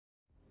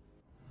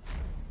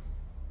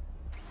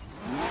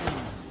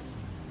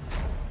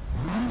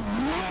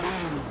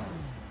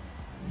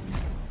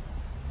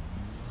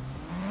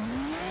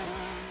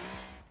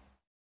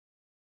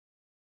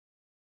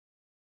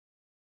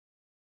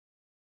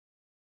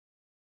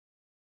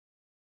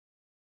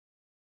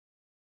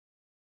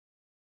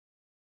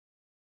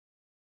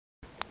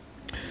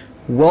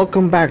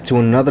Welcome back to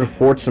another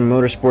Forza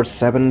Motorsport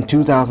 7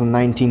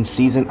 2019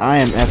 season. I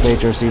am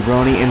FHRC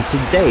Brony, and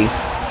today,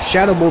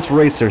 Shadowbolts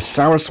racer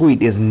Sour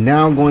Sweet is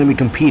now going to be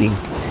competing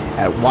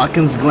at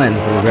Watkins Glen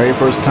for the very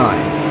first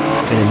time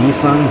in a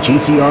Nissan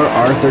GTR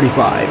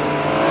R35.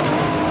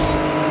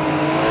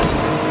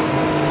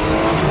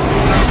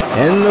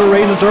 And the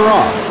races are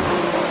off.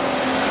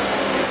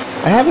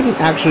 I haven't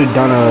actually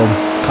done a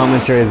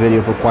commentary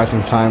video for quite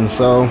some time,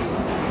 so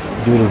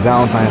due to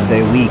Valentine's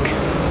Day week,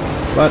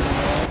 but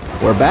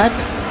we're back,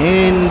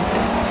 and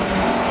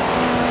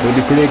it's going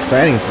to be pretty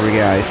exciting for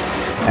you guys,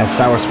 as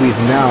Sour Sweet is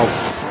now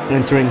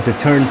entering to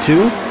turn 2.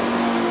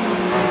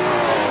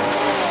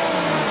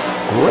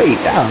 Great,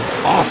 that was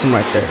awesome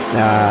right there.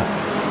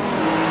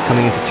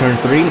 Coming into turn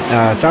 3,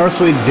 Sour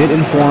Sweet did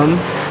inform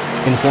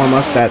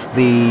us that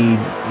the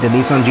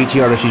Nissan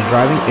GTR that she's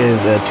driving is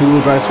a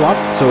two-wheel drive swap,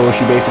 so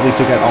she basically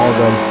took out all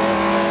the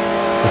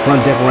front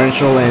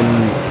differential and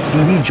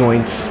CB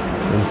joints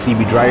and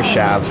CB drive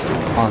shafts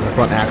on the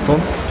front axle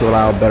to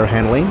allow better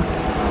handling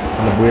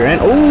on the rear end.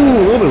 Oh,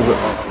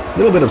 a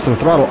little bit of some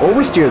throttle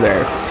oversteer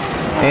there,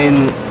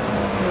 and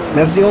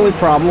that's the only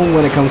problem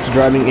when it comes to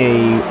driving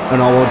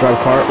an all-wheel drive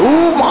car.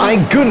 Oh my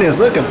goodness,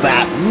 look at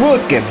that!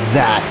 Look at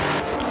that!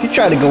 You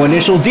tried to go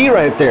initial D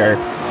right there.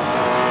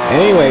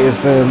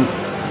 Anyways,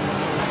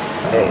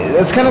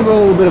 that's kind of a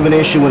little bit of an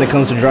issue when it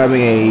comes to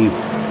driving a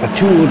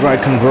two-wheel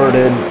drive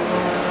converted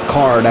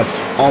car that's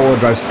all-wheel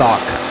drive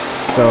stock.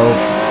 So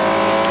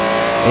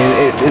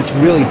it's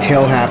really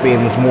tail happy,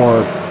 and it's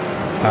more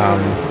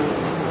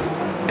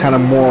kind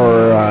of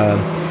more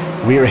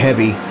rear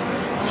heavy.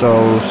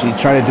 So she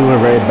tried to do her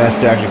very best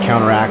to actually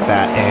counteract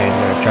that and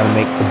try to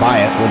make the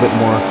bias a little bit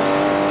more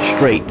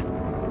straight.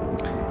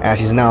 As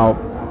she's now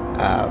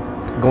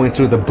going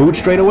through the boot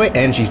straightaway,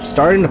 and she's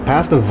starting to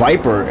pass the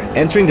Viper,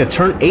 entering the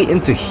turn 8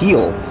 into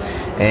heel.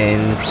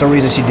 And for some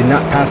reason she did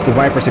not pass the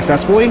Viper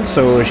successfully,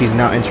 so she's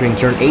now entering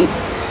turn 8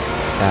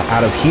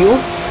 out of heel,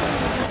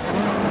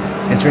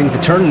 entering to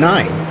turn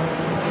 9.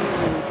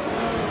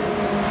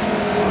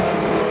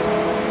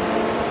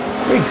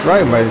 Great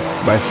drive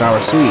by Sour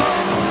Sweet.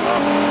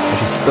 And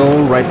she's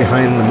still right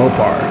behind the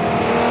Mopar.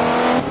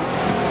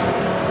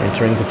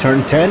 Entering to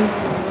turn 10,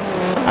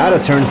 out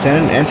of turn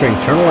 10, entering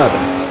turn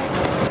 11.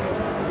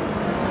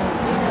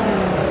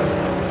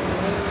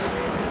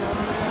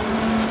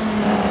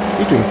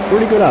 She's doing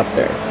pretty good out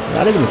there.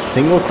 Not even a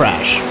single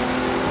crash.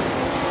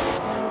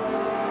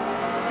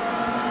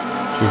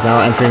 She's now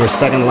entering her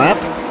second lap.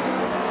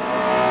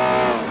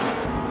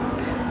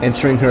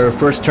 Entering her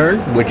first turn,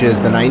 which is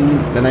the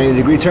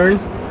 90-degree turn.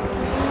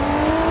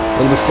 A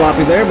little bit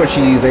sloppy there, but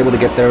she's able to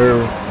get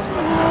there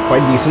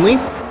quite decently.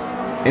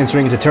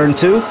 Entering to turn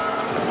 2.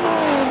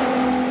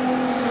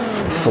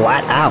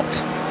 Flat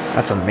out.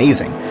 That's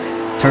amazing.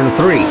 Turn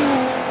 3.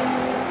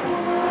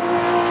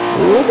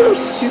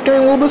 She's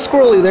getting a little bit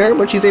squirrely there,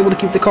 but she's able to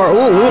keep the car.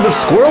 Oh, a little bit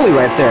squirrely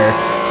right there.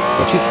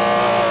 But she's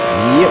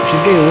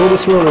getting a little bit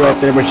squirrely right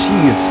there, but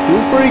she's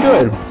doing pretty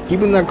good.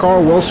 Keeping that car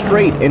well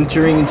straight,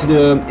 entering into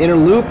the inner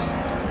loop,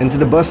 into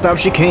the bus stop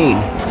chicane.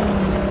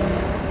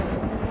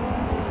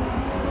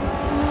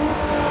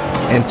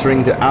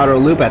 Entering the outer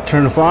loop at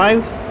turn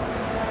 5.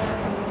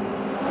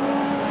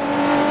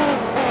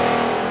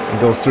 And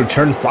goes through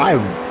turn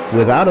 5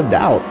 without a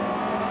doubt.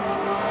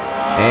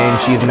 And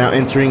she's now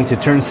entering to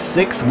turn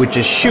 6, which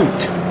is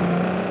shoot.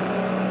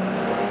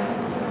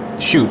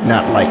 Shoot,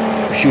 not like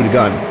shoot a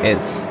gun.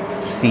 It's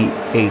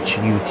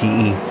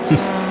C-H-U-T-E.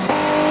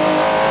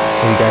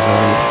 You guys know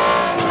what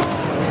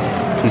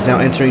I mean. She's now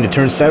entering to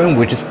turn 7,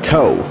 which is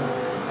toe.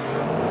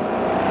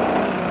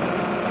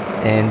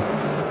 And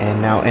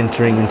now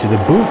entering into the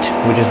boot,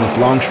 which is this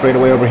long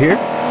straightaway over here.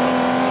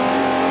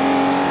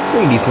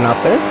 Pretty decent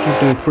out there. She's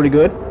doing pretty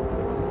good.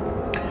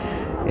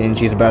 And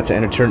she's about to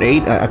enter turn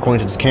 8 according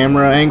to this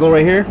camera angle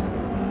right here.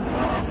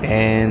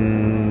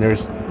 And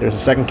there's a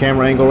second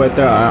camera angle right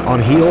there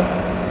on heel.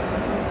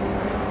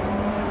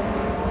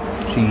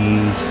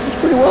 She's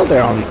pretty well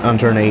there on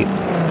turn 8.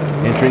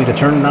 Entering to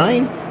turn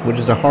 9, which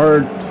is a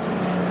hard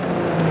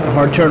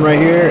turn right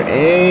here.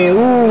 And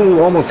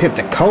ooh, almost hit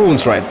the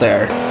cones right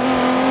there.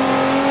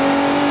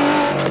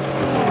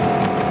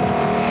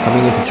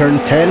 Coming into turn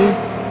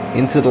 10,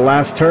 into the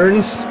last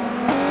turns.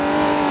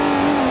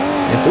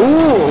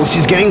 Ooh,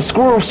 she's getting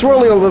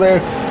swirly over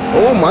there.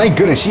 Oh my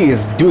goodness, she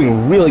is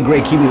doing really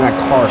great keeping that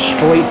car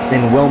straight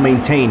and well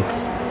maintained.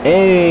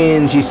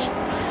 And she's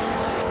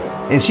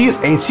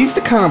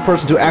the kind of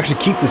person to actually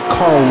keep this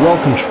car well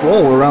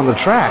controlled around the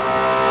track,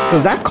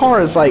 because that car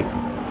is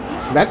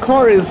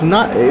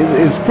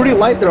pretty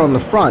light there on the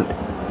front.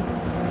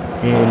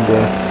 And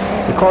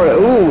the car,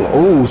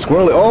 ooh,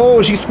 squirrely.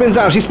 Oh, she spins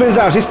out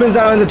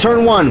into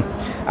turn 1.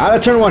 Out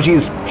of turn 1,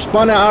 she's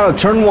spun out of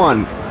turn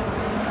 1.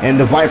 And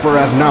the Viper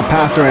has now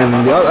passed her, and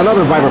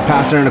another Viper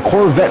passed her, and a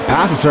Corvette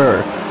passes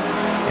her.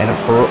 And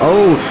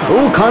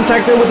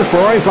contact there with the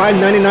Ferrari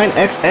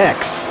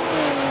 599XX.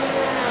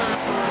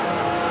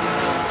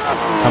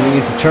 Coming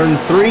into turn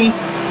 3,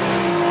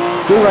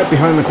 still right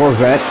behind the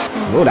Corvette.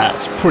 Oh,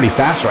 that's pretty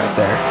fast right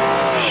there.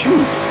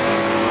 Shoot.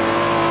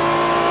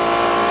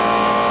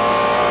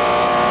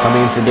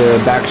 Coming into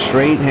the back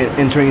straight,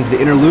 entering into the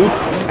inner loop,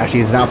 as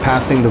she's now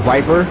passing the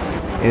Viper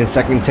in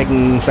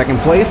taking second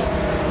place.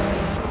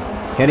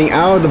 Heading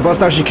out of the bus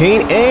stop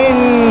chicane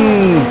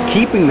and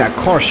keeping that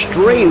car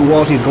straight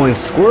while she's going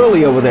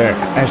squirrely over there,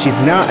 as she's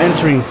now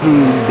entering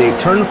through the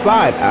turn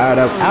 5 out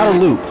of outer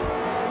loop.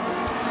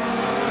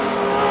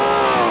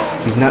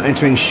 She's now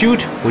entering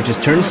chute, which is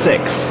turn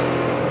 6.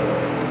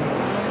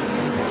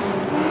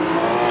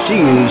 She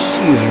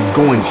is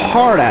going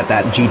hard at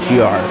that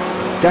GTR.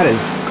 That is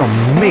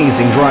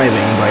amazing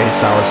driving by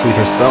Sour Sweet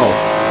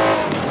herself.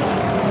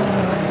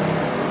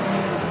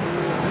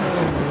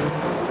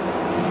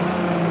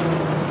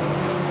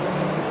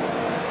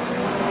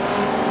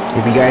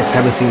 If you guys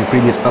haven't seen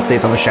previous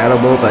updates on the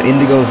Shadowbolts,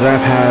 Indigo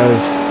Zap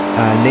has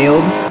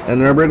nailed the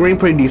Nürburgring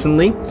pretty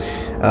decently.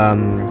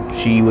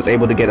 She was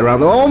able to get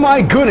around. Oh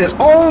my goodness!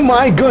 Oh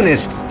my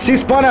goodness! She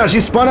spun out! She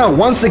spun out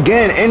once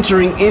again,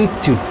 entering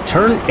into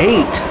turn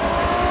 8.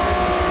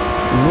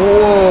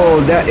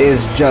 Whoa! That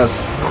is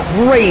just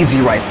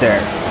crazy right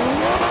there.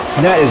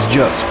 That is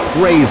just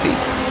crazy.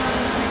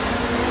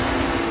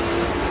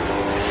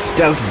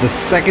 That's the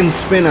second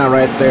spin out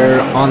right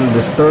there on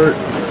this third.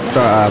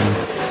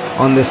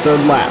 On this third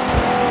lap.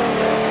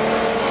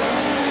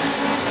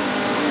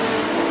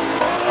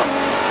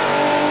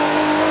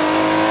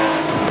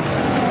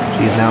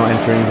 She's now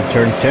entering the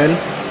turn 10,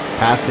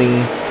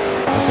 passing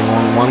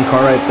one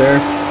car right there,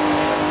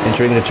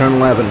 entering the turn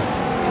 11.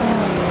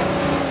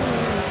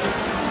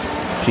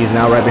 She's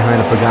now right behind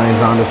the Pagani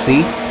Zonda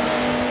C,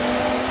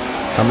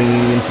 coming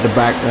into the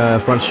back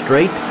front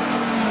straight.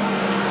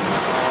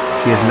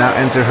 She has now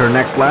entered her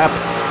next lap.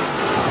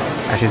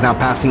 As she's now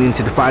passing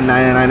into the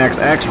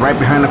 599XX right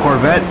behind the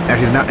Corvette, as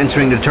she's now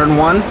entering the turn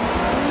 1.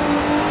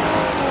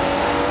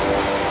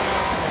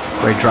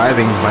 Great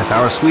driving by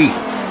Sour Sweet.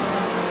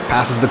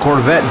 Passes the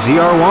Corvette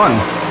ZR1.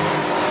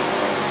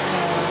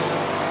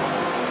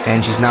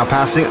 And she's now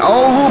passing,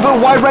 oh, a little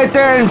bit wide right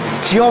there,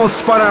 and she almost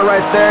spun out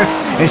right there.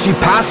 And she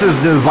passes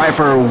the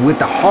Viper with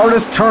the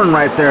hardest turn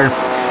right there,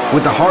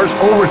 with the hardest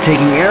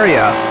overtaking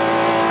area.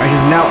 As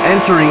she's now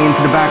entering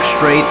into the back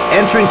straight,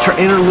 entering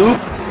inner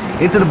loop,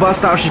 into the bus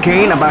stop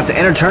chicane, about to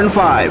enter turn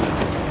 5.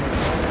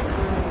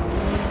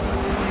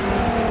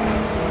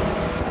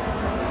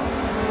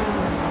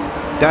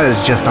 That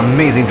is just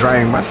amazing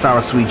driving by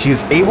Sour Sweet. She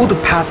is able to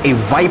pass a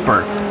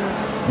Viper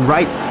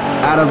right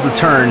out of the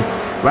turn,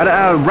 right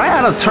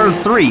out of turn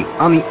 3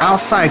 on the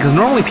outside, because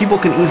normally people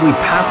can easily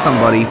pass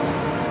somebody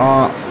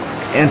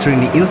entering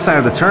the inside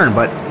of the turn,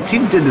 but she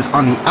did this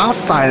on the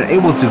outside,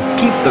 able to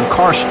keep the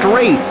car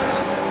straight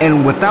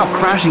and without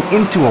crashing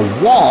into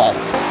a wall.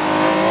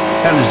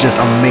 That is just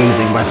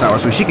amazing by Sour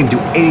Sweet. She can do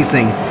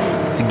anything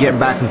to get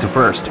back into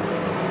first.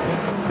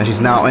 And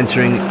she's now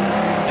entering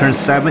turn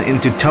 7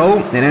 into toe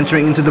and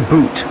entering into the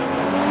boot.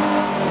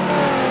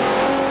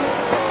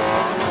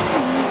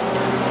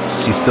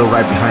 She's still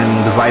right behind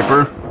the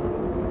Viper.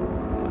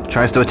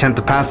 Tries to attempt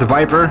to pass the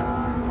Viper.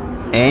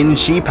 And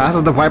she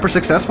passes the Viper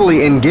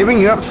successfully and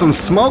giving up some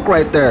smoke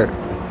right there.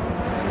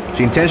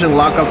 She intentionally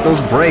locked up those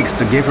brakes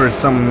to give her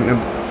some...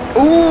 Ooh,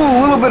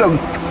 a little bit of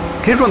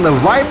hit from the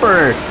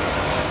Viper.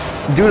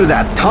 Due to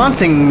that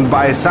taunting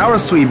by Sour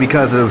Sweet,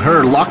 because of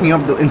her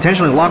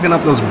intentionally locking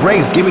up those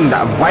brakes, giving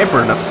that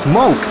Viper the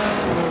smoke.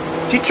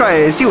 She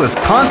was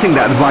taunting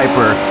that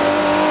Viper,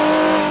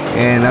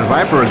 and that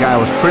Viper guy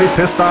was pretty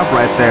pissed off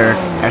right there.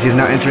 As she's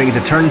now entering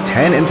into turn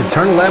 10, into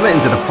turn 11,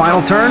 into the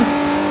final turn.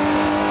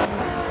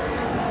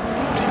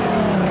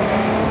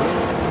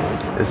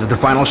 This is the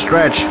final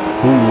stretch.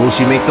 Who will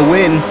she make the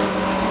win?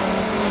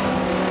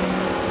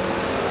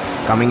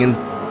 Coming in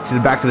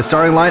back to the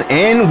starting line,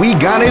 and we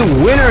got a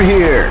winner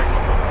here.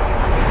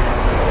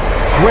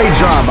 Great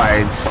job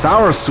by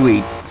Sour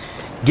Sweet,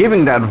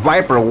 giving that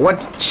Viper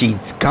what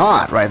she's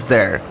got right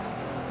there.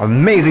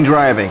 Amazing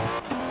driving.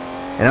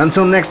 And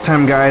until next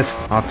time, guys,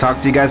 I'll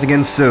talk to you guys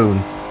again soon.